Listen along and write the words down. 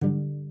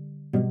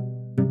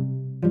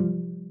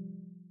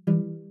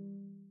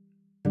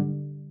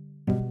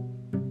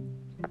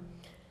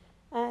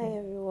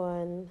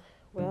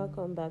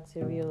welcome back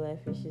to Real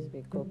Life Issues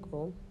with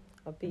Coco.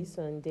 Happy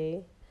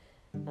Sunday,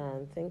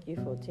 and thank you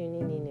for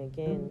tuning in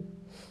again.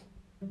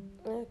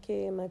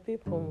 Okay, my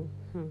people.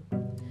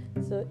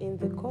 So, in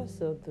the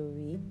course of the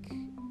week,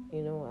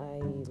 I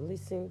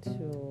listened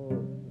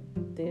to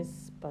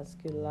this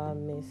particular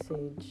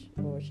message,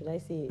 or should I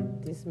say,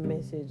 these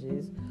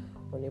messages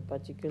on a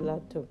particular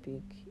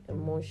topic,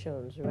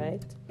 emotions,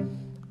 right?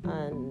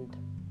 And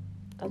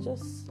I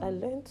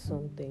learned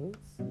some things.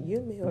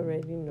 You may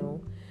already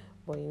know,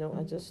 but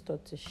I just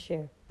thought to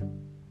share.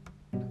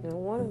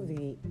 One of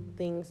the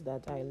things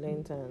that I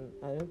learned, and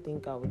I don't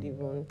think I would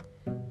even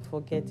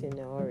forget in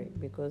a hurry,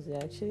 because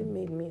it actually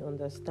made me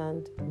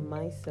understand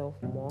myself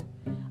more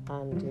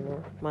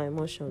and my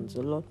emotions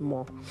a lot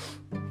more,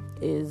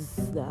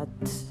 is that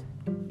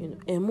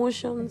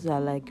emotions are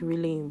like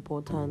really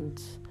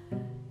important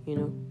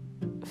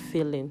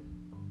feeling.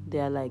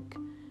 They're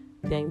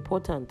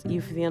important.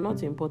 If they are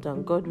not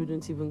important, God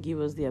wouldn't even give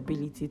us the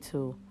ability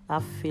to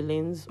have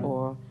feelings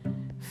or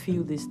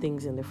feel these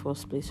things in the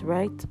first place,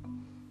 right?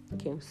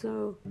 Okay,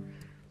 so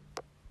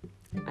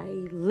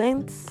I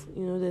learned,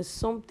 there's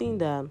something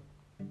that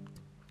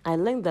I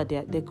learned, that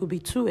there could be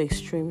two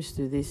extremes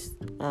to this,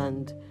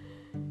 and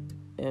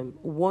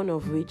one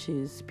of which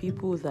is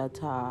people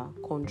that are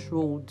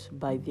controlled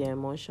by their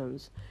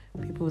emotions,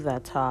 people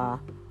that are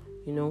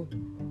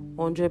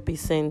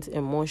 100%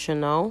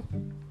 emotional,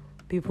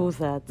 people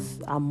that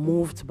are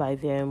moved by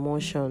their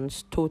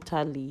emotions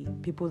totally,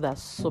 people that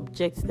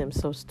subject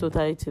themselves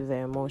totally to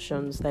their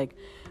emotions, like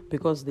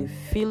because they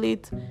feel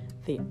it,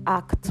 they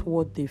act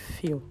what they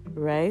feel,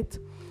 right?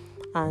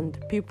 And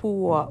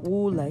people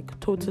who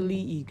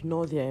totally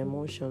ignore their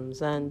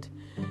emotions. And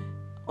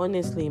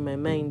honestly, in my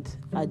mind,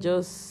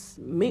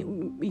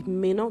 it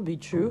may not be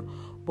true,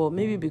 but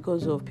maybe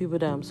because of people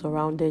that I'm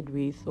surrounded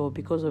with, or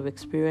because of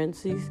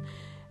experiences,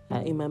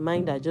 in my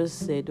mind, I just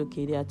said,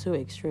 okay, there are two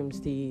extremes: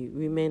 the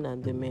women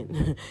and the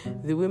men.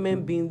 The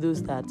women being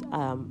those that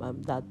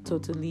that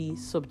totally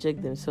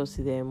subject themselves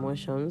to their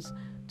emotions,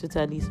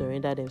 totally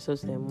surrender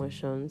themselves to their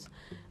emotions.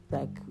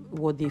 Like,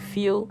 what they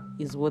feel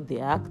is what they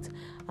act.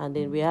 And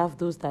then we have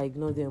those that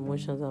ignore their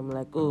emotions. I'm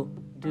like, oh,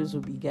 those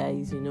will be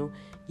guys,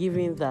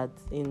 given that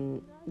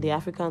in the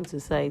African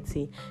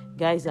society,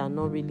 guys are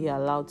not really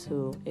allowed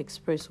to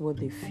express what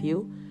they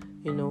feel.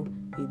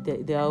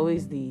 They're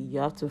always you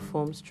have to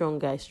form strong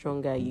guy.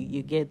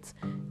 You get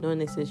no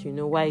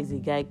necessarily, why is the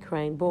guy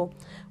crying? But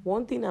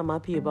one thing I'm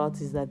happy about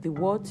is that the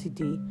world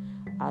today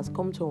has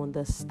come to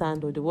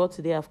understand, or the world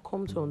today have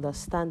come to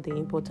understand the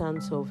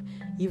importance of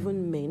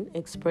even men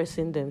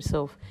expressing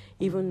themselves,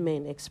 even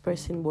men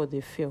expressing what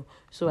they feel.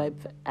 So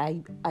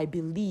I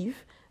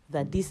believe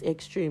that these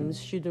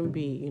extremes shouldn't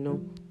be,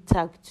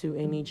 tagged to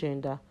any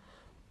gender.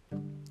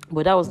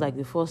 But that was like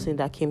the first thing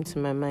that came to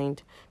my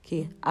mind.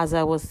 Okay, as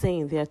I was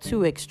saying, there are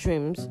two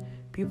extremes: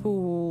 people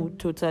who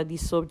totally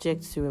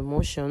subject to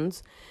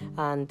emotions,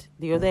 and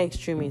the other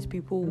extreme is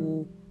people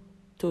who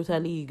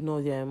totally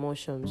ignore their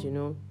emotions.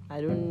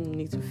 I don't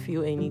need to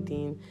feel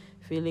anything.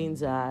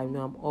 Feelings are,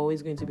 I'm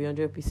always going to be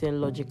 100%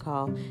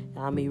 logical.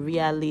 I'm a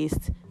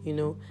realist.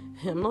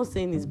 I'm not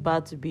saying it's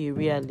bad to be a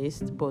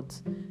realist,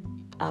 but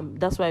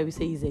that's why we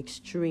say it's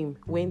extreme,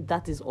 when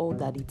that is all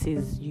that it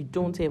is. You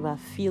don't ever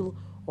feel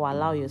or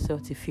allow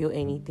yourself to feel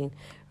anything,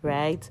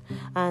 right?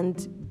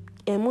 And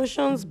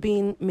emotions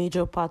being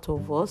major part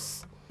of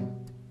us,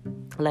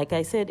 like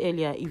I said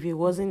earlier, if it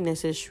wasn't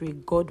necessary,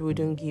 God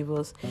wouldn't give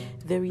us.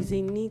 There is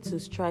a need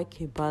to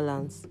strike a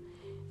balance.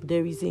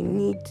 There's a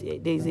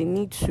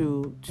need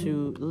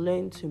to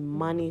learn to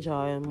manage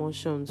our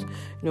emotions.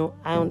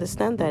 I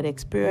understand that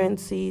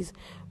experiences,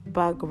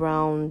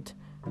 background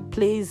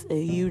plays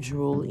a huge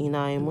role in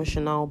our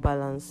emotional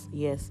balance.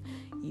 Yes.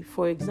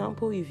 For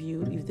example, if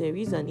there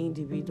is an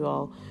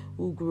individual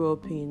who grew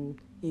up in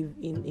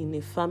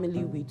a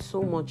family with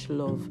so much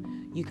love,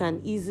 you can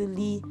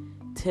easily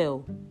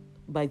tell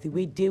by the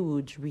way they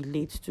would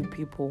relate to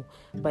people,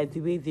 by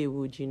the way they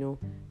would,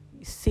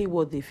 say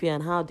what they feel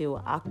and how they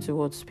will act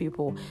towards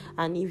people.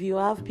 And if you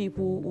have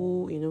people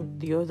who,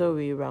 the other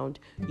way around,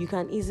 you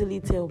can easily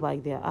tell by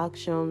their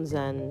actions,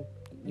 and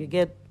you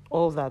get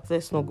all that.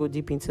 Let's not go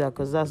deep into that,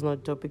 because that's not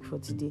the topic for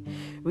today.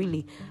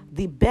 Really,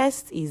 the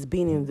best is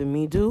being in the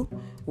middle,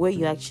 where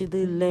you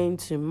actually learn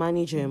to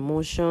manage your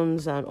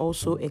emotions and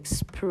also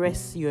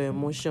express your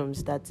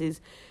emotions. That is,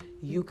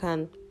 you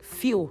can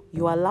feel,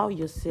 you allow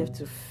yourself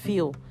to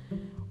feel,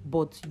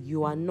 but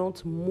you are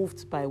not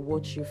moved by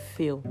what you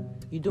feel.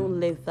 You don't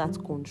let that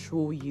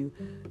control you.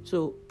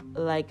 So,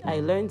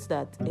 I learned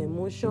that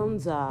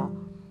emotions are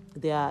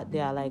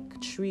like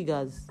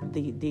triggers.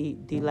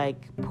 They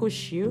like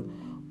push you,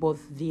 but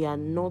they are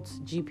not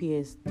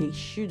GPS. They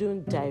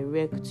shouldn't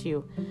direct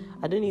you.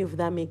 I don't know if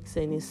that makes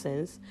any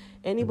sense.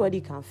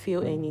 Anybody can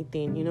feel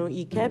anything.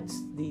 He kept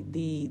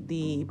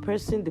the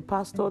person, the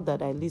pastor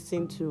that I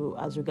listened to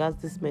as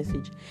regards this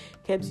message,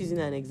 kept using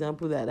an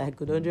example that I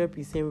could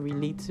 100%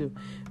 relate to,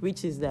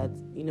 which is that,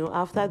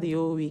 after the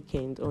whole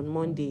weekend, on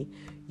Monday,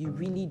 you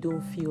really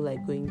don't feel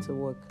like going to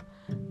work.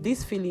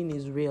 this feeling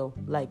is real.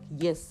 Like,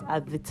 yes,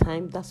 at the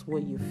time, that's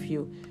what you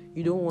feel.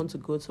 You don't want to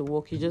go to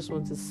work. You just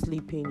want to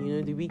sleep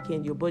in. The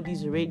weekend, your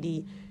body's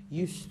already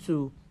used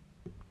to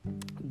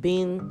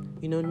being,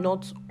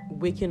 not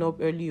waking up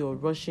early or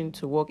rushing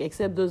to work,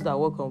 except those that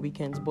work on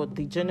weekends. But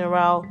the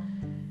general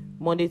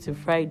Monday to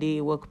Friday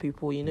work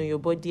people, your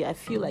body, I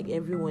feel like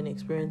everyone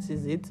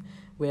experiences it.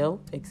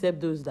 Well,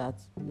 except those that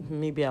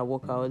maybe are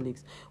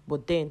workaholics.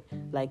 But then,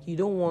 like,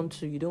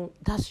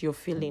 that's your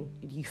feeling.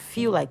 You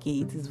feel like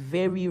it is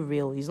very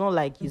real. It's not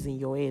like it's in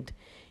your head.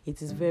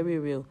 It is very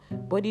real.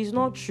 But it's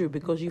not true,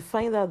 because you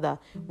find out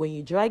that when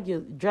you drag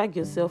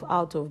yourself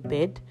out of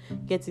bed,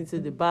 get into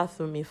the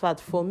bathroom. In fact,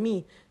 for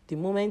me, the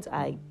moment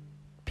I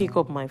pick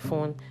up my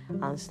phone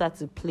and start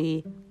to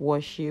play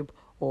worship,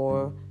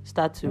 or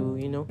start to,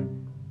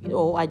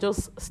 I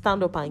just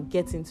stand up and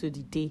get into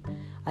the day,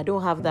 I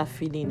don't have that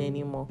feeling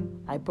anymore.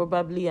 I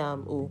probably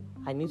am,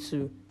 I need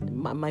to,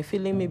 my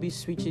feeling maybe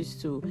switches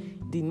to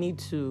the need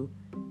to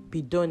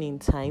be done in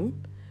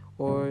time,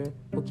 or,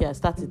 okay, I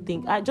start to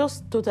think, I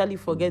just totally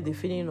forget the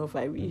feeling of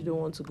I really don't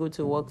want to go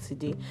to work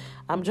today.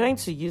 I'm trying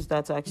to use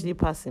that to actually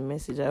pass a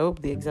message. I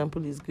hope the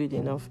example is good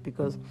enough,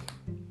 because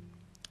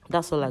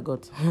that's all I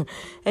got.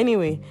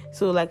 Anyway,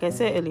 so like I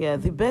said earlier,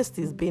 the best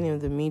is being in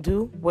the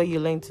middle, where you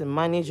learn to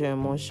manage your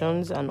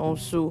emotions and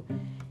also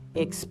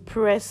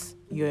express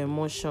your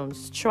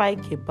emotions.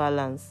 Strike a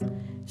balance.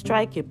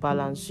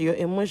 Your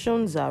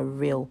emotions are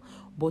real,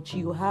 but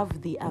you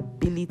have the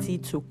ability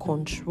to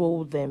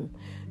control them.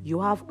 You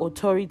have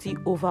authority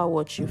over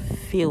what you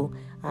feel,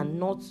 and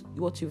not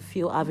what you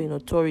feel having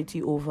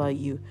authority over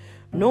you.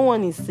 No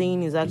one is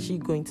saying it's actually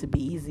going to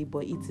be easy,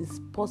 but it is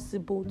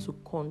possible to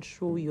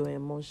control your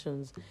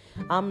emotions.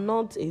 I'm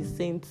not a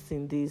saint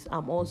in this.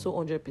 I'm also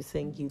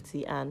 100%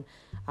 guilty, and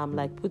I'm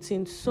like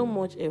putting so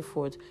much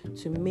effort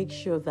to make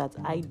sure that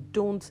I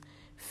don't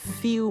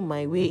feel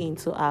my way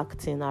into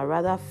acting. I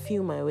rather act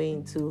my way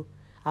into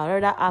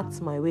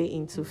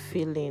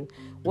feeling.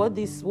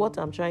 What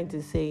I'm trying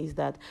to say is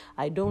that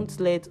I don't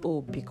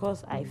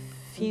because I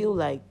feel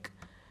like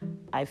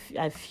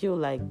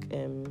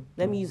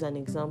let me use an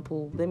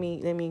example. Let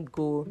me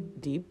go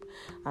deep,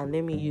 and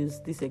let me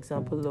use this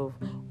example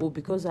of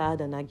because I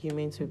had an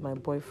argument with my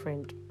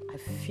boyfriend, I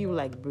feel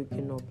like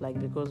breaking up. Like,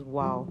 because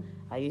wow,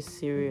 are you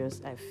serious?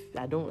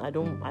 I don't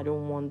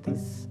want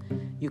this.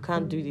 You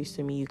can't do this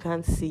to me. You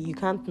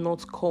can't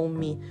not call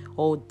me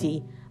all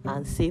day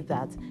and say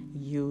that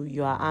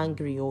you are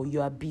angry or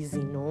you are busy.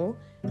 No,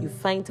 you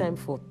find time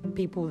for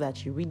people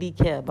that you really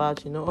care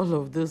about, all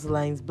of those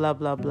lines, blah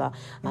blah blah.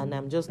 And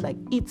I'm just like,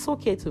 it's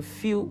okay to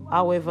feel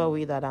however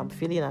way that I'm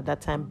feeling at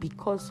that time.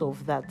 Because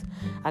of that,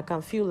 I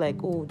can feel like,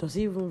 does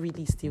he even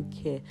really still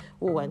care?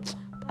 And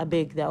I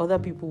beg, there are other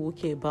people who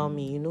care about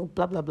me,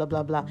 blah blah blah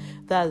blah blah.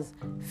 That's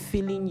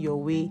feeling your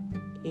way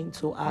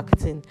into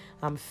acting.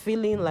 I'm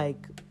feeling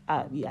like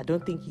I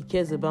don't think he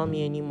cares about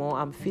me anymore.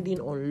 I'm feeling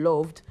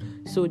unloved,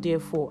 so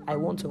therefore I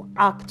want to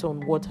act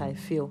on what I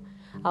feel.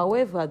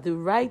 However, the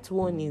right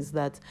one is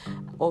that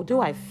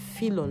although I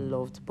feel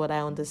unloved, but I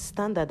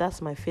understand that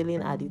that's my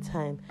feeling at the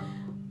time,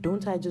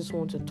 don't I just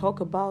want to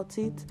talk about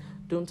it?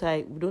 Don't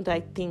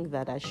I think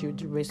that I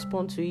should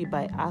respond to it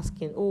by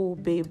asking,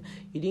 babe,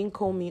 you didn't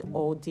call me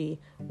all day.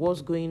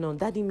 What's going on?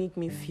 That didn't make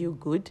me feel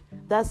good.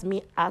 That's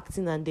me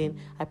acting, and then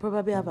I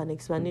probably have an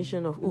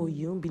explanation of,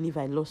 you don't believe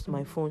I lost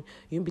my phone.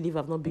 You don't believe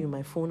I've not been on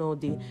my phone all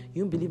day.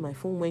 You don't believe my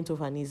phone went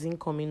off and isn't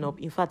coming up.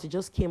 In fact, it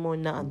just came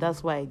on now, and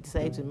that's why I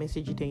decided to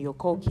message you. Then your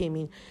call came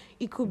in.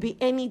 It could be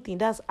anything.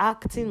 That's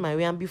acting my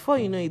way. And before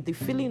you know it, the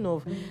feeling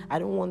of, I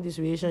don't want this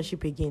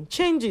relationship again,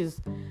 changes.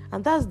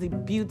 And that's the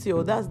beauty,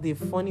 or that's the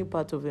funny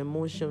part of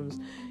emotions.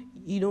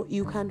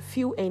 You can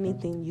feel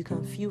anything. You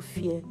can feel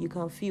fear, you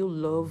can feel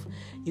love,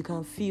 you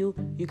can feel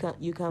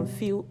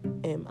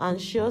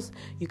anxious,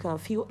 you can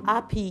feel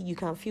happy, you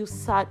can feel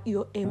sad.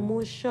 Your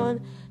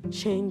emotion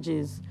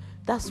changes.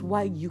 That's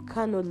why you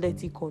cannot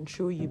let it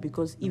control you,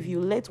 because if you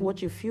let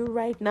what you feel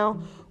right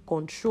now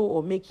control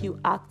or make you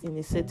act in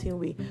a certain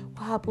way,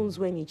 what happens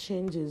when it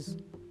changes?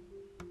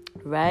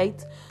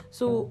 Right?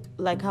 So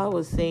like I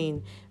was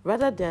saying,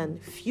 rather than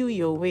feel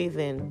your way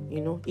then,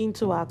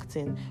 into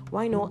acting,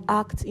 why not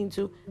act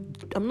into,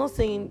 I'm not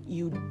saying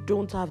you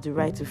don't have the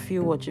right to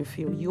feel what you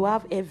feel. You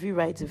have every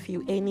right to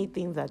feel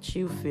anything that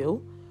you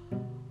feel,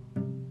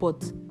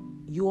 but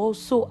you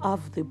also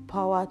have the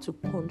power to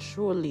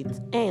control it.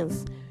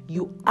 Hence,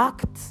 you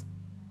act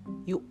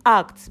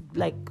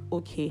like,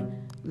 okay,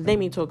 let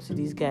me talk to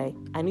this guy.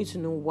 I need to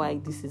know why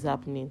this is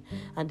happening.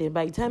 And then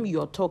by the time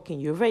you're talking,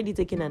 you've already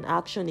taken an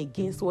action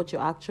against what you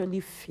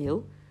actually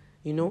feel,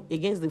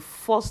 against the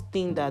first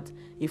thing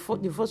the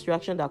first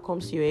reaction that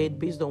comes to your head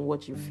based on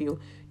what you feel.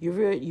 You've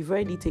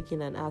already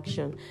taken an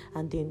action,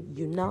 and then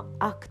you now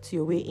act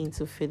your way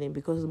into feeling,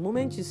 because the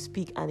moment you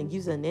speak and it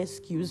gives an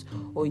excuse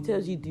or it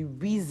tells you the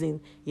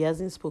reason he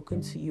hasn't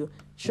spoken to you,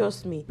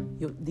 trust me,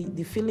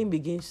 the feeling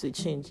begins to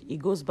change. It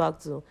goes back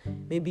to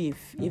maybe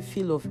a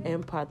feel of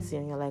empathy,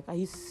 and you're like, are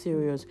you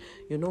serious?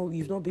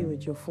 You've not been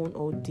with your phone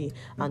all day.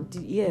 And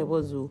it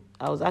was,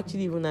 I was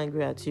actually even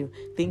angry at you,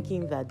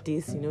 thinking that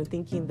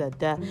thinking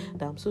that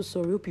I'm so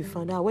sorry, hope you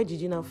found out. Where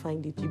did you now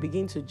find it? You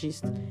begin to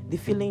gist. The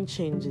feeling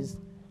changes,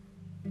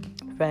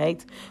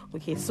 right?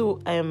 Okay, so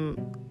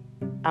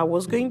I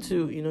was going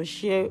to,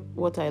 share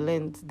what I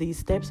learned, the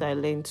steps I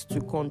learned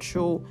to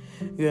control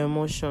your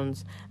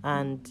emotions.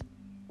 And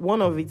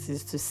one of it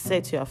is to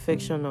set your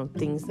affection on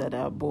things that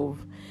are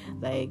above.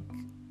 Like,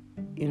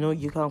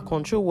 you can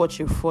control what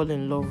you fall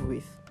in love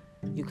with.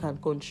 You can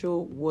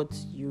control what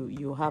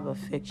you have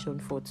affection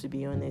for, to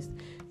be honest.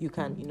 You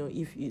can,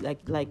 if you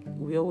like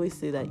we always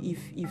say that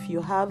if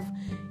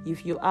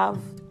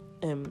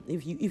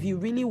you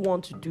really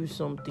want to do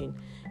something,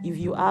 if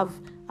you have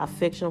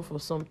affection for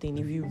something,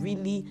 if you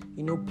really,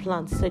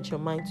 set your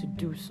mind to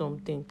do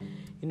something,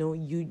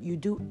 you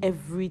do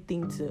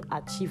everything to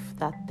achieve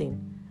that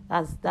thing.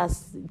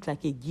 That's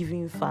like a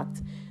given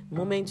fact. The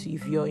moment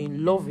if you're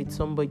in love with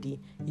somebody,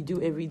 you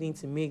do everything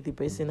to make the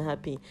person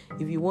happy.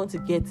 If you want to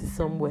get to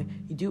somewhere,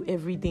 you do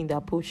everything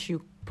that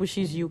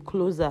pushes you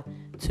closer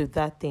to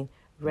that thing,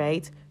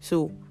 right?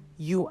 So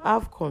you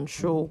have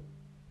control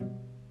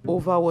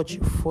over what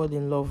you fall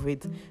in love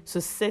with. So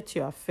set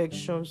your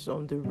affections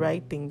on the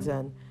right things,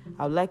 and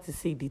I would like to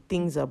say the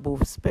things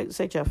above.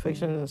 Set your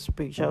affections on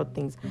spiritual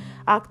things.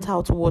 Act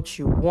out what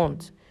you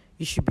want.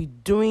 You should be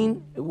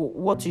doing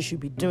what you should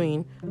be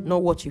doing,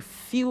 not what you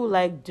feel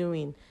like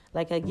doing.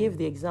 Like I gave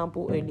the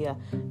example earlier,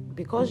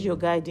 because your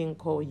guy didn't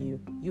call you,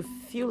 you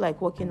feel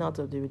like walking out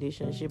of the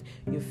relationship.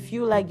 You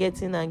feel like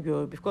getting angry,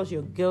 or because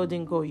your girl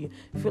didn't call you,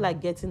 you feel like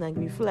getting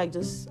angry. You feel like I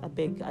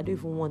don't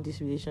even want this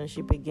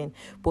relationship again.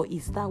 But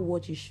is that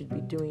what you should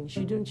be doing?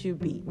 Shouldn't you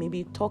be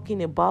maybe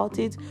talking about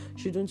it?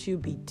 Shouldn't you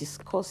be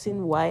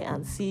discussing why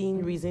and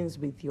seeing reasons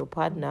with your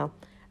partner?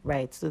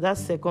 Right, so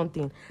that's second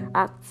thing.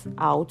 Act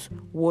out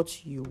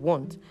what you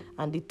want.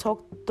 And the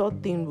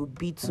third thing would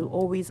be to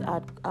always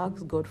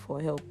ask God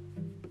for help.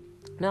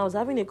 Now, I was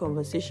having a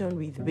conversation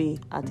with Bay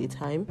at a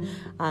time,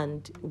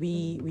 and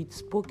we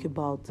spoke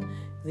about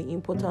the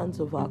importance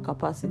of our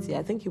capacity.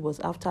 I think it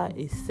was after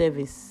a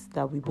service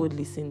that we both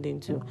listened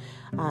into,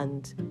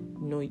 and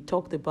he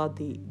talked about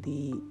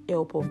the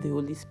help of the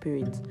Holy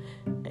Spirit,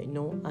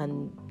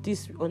 and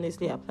this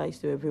honestly applies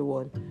to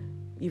everyone,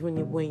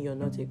 even when you're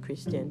not a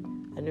Christian.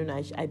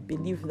 I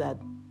believe that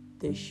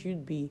there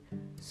should be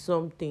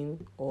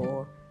something,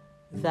 or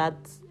that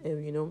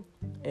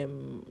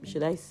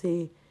should I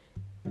say,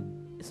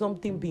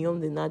 something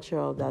beyond the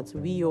natural that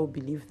we all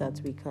believe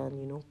that we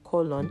can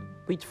call on,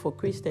 which for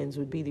Christians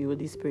would be the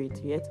Holy Spirit,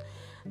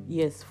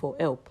 yes, for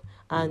help.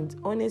 And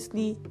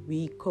honestly,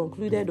 we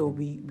concluded, or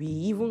we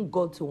even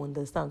got to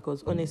understand,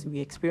 because honestly we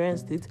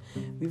experienced it,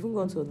 we even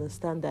got to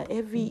understand that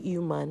every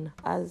human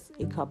has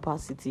a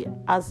capacity,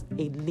 has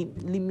a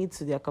limit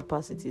to their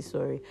capacity.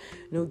 There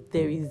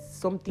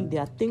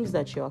are things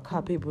that you are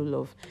capable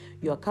of.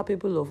 You are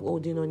capable of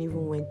holding on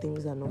even when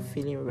things are not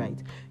feeling right.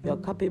 You are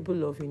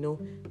capable of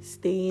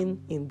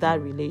staying in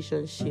that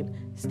relationship,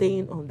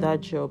 staying on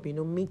that job,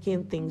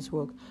 making things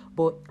work.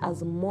 But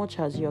as much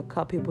as you're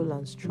capable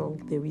and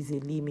strong, there is a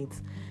limit.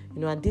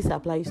 And this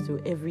applies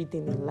to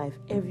everything in life.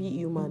 Every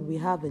human, we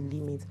have a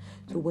limit.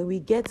 So when we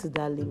get to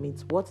that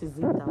limit, what is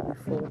it that we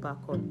fall back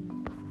on?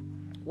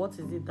 What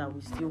is it that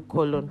we still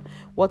call on?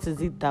 What is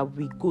it that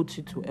we go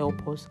to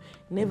help us?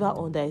 Never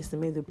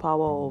underestimate the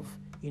power of,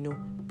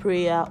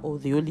 prayer or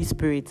the Holy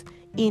Spirit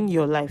in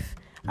your life.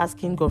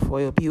 Asking God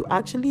for help. You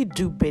actually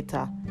do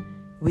better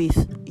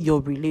with your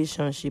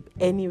relationship,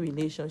 any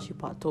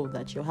relationship at all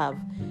that you have,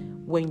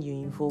 when you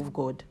involve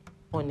God.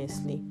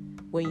 Honestly,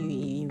 when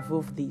you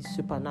involve the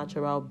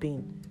supernatural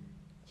being,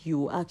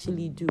 you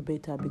actually do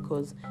better,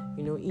 because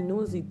He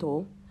knows it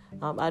all.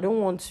 I don't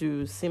want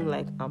to seem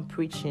like I'm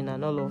preaching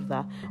and all of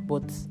that,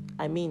 but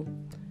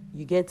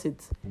you get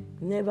it.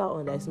 Never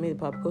underestimate the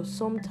power, because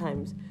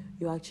sometimes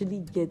you actually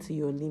get to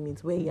your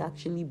limit where He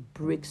actually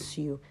breaks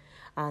you,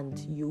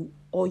 and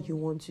all you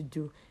want to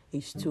do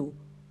is to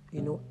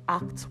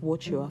act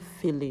what you are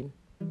feeling.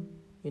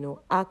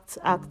 Act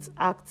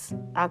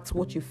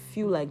what you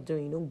feel like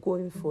doing,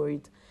 going for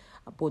it.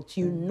 But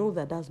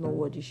that's not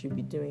what you should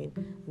be doing.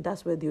 And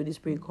that's where the Holy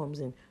Spirit comes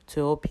in to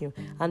help you.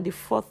 And the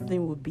fourth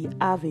thing would be,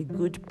 have a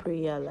good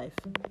prayer life,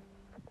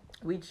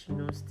 which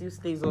still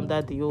stays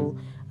under the whole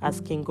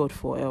asking God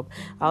for help.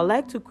 I'd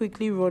like to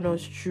quickly run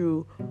us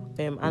through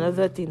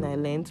another thing I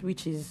learned,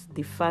 which is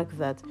the fact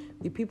that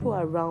the people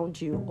around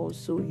you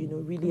also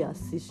really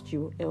assist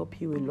you, help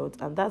you a lot.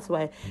 And that's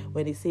why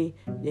when they say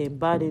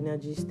bad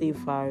energy, stay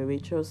far away,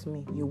 trust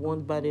me, you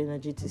want bad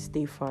energy to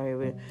stay far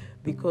away,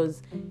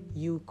 because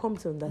you come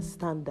to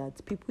understand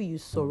that people you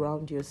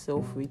surround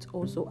yourself with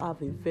also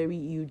have a very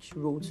huge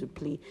role to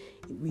play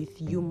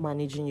with you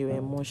managing your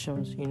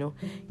emotions.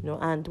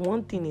 And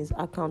one thing is,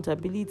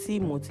 accountability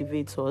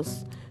motivates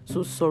mentors.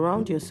 So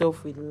surround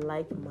yourself with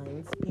like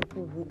minds,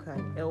 people who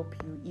can help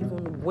you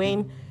even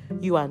when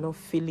you are not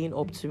feeling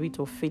up to it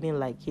or feeling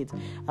like it.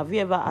 Have you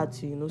ever had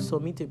to,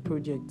 submit a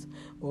project,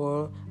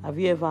 or have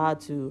you ever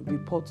had to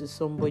report to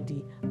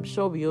somebody? I'm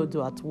sure we all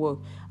do at work,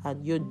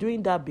 and you're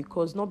doing that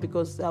not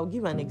because I'll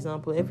give an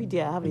example. Every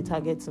day I have a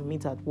target to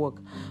meet at work,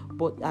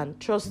 and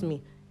trust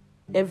me,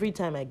 every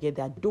time I get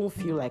there, I don't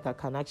feel like I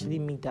can actually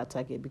meet that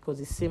target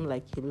because it seems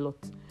like a lot.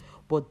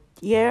 But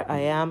here I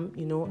am,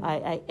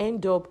 I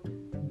end up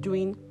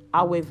doing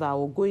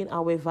going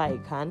however I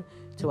can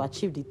to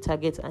achieve the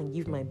target and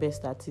give my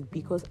best at it,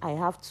 because I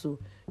have to,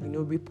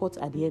 report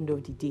at the end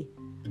of the day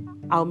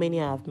how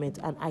many I have met,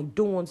 and I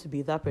don't want to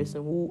be that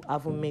person who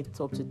haven't met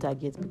up to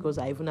target because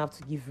I even have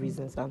to give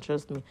reasons, and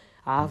trust me,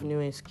 I have no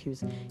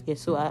excuse.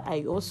 So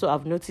I also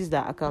have noticed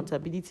that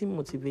accountability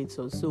motivates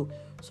us. So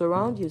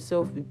surround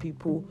yourself with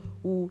people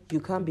who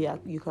you can be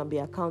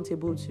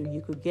accountable to.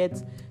 You could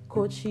get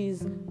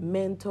coaches,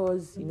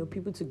 mentors,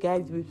 people to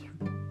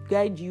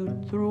guide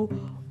you through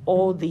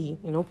all the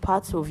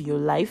parts of your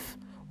life,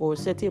 or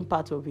certain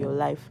part of your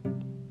life.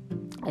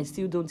 I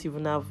still don't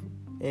even have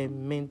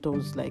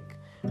mentors like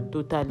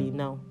totally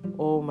now.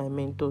 All my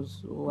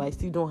mentors, or I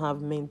still don't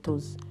have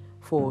mentors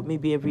for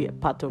maybe every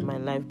part of my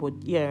life, but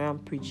here I am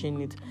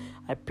preaching it.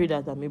 I pray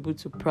that I'm able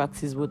to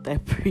practice what I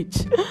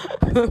preach.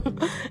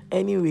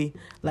 Anyway,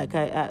 like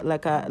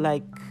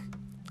I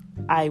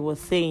was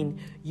saying,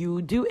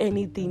 you do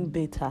anything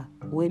better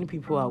when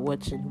people are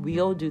watching. We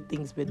all do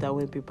things better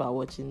when people are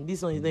watching.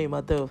 This one is not a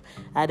matter of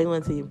I don't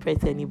want to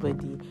impress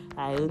anybody.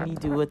 I only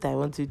do what I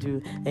want to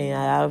do, and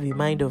I have a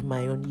mind of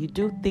my own. You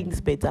do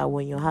things better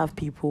when you have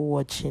people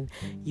watching.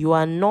 You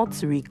are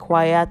not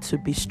required to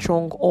be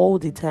strong all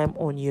the time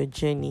on your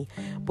journey,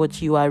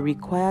 but you are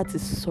required to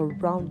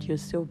surround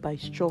yourself by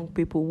strong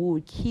people who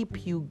will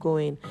keep you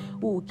going,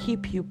 who will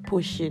keep you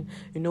pushing,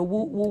 who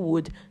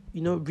would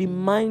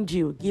remind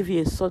you, give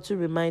you a subtle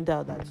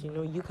reminder that,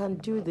 you can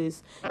do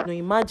this.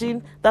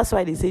 Imagine, that's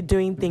why they say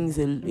doing things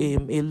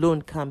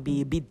alone can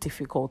be a bit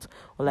difficult,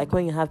 or like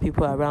when you have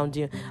people around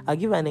you. I'll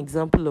give an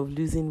example of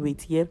losing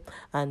weight here,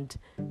 and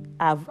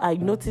I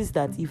noticed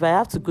that if I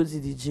have to go to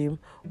the gym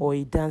or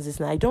a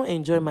dance, I don't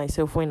enjoy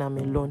myself when I'm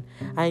alone.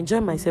 I enjoy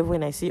myself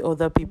when I see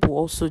other people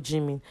also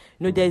gymming.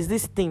 There's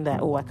this thing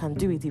that, I can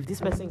do it. If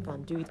this person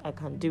can do it, I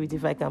can do it.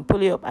 If I can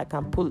pull it up, I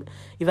can pull.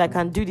 If I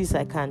can do this,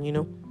 I can,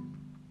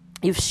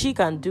 if she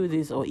can do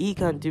this or he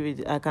can do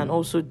it, I can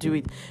also do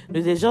it.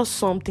 There's just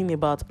something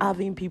about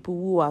having people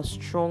who are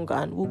strong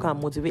and who can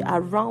motivate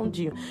around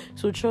you.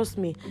 So trust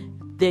me,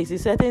 there's a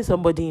certain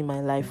somebody in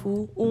my life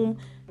whom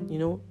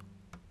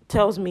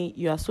tells me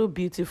you are so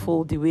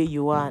beautiful the way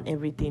you are and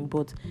everything,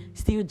 but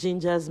still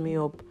gingers me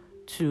up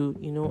to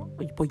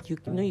but you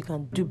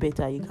can do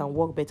better, you can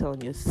work better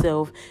on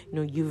yourself.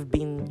 You've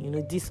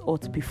been this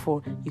hot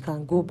before, you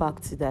can go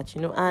back to that,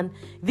 and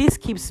this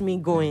keeps me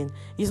going.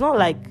 It's not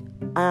like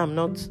I am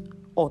not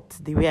hot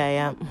the way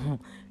I am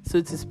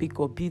so to speak,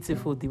 or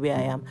beautiful the way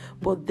I am,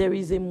 but there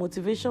is a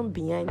motivation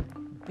behind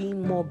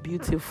being more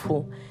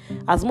beautiful.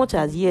 As much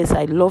as, yes,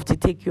 I love to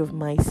take care of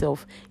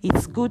myself,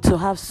 it's good to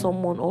have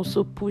someone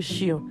also push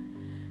you.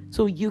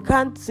 So you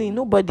can't say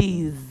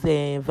nobody is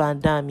Van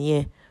Damme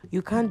here.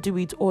 You can't do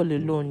it all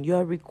alone. You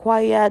are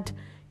required.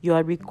 You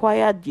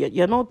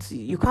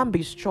can't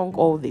be strong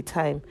all the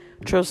time.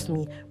 Trust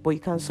me. But you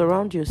can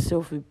surround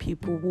yourself with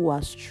people who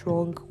are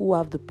strong, who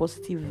have the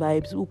positive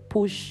vibes, who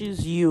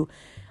pushes you.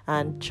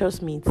 And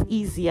trust me, it's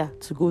easier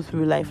to go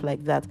through life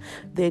like that.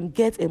 Then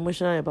get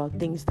emotional about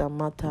things that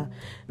matter.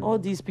 All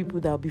these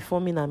people that will be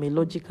forming, I'm a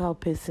logical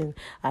person,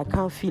 I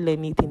can't feel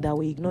anything, that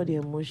will ignore the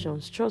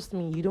emotions. Trust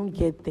me, you don't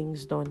get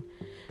things done.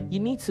 You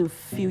need to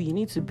feel, you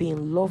need to be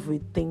in love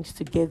with things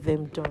to get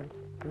them done.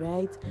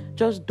 Right?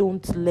 Just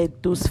don't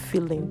let those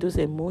feelings, those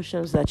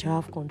emotions that you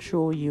have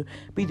control you.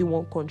 Be the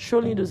one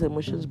controlling those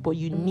emotions, but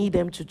you need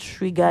them to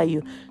trigger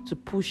you, to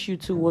push you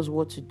towards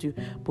what to do.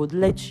 But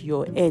let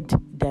your head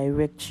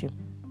direct you.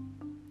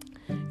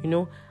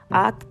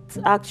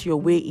 Act your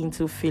way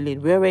into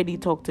feeling. We already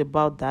talked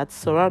about that.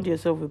 Surround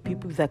yourself with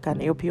people that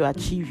can help you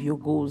achieve your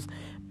goals.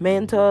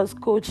 Mentors,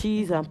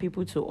 coaches, and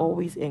people to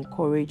always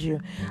encourage you.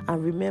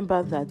 And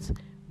remember that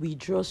we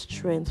draw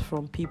strength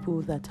from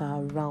people that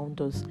are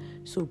around us.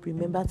 So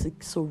remember to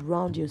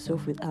surround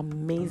yourself with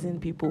amazing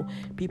people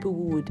who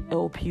would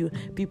help you,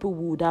 people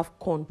who would have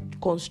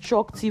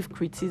constructive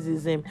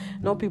criticism,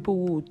 not people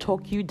who would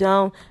talk you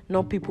down,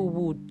 not people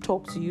who would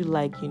talk to you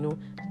like,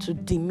 to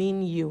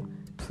demean you.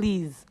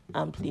 Please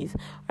and please.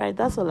 All right,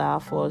 that's all I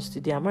have for us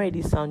today. I'm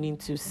already sounding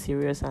too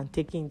serious and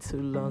taking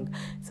too long.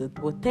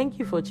 But thank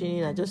you for tuning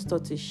in. I just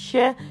thought to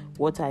share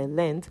what I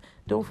learned.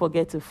 Don't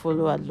forget to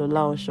follow at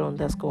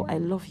Lola_. I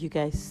love you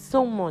guys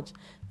so much.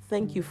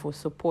 Thank you for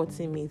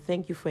supporting me.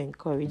 Thank you for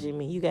encouraging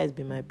me. You guys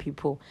be my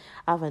people.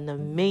 Have an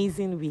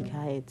amazing week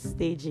ahead.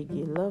 Stay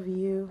jiggy. Love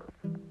you.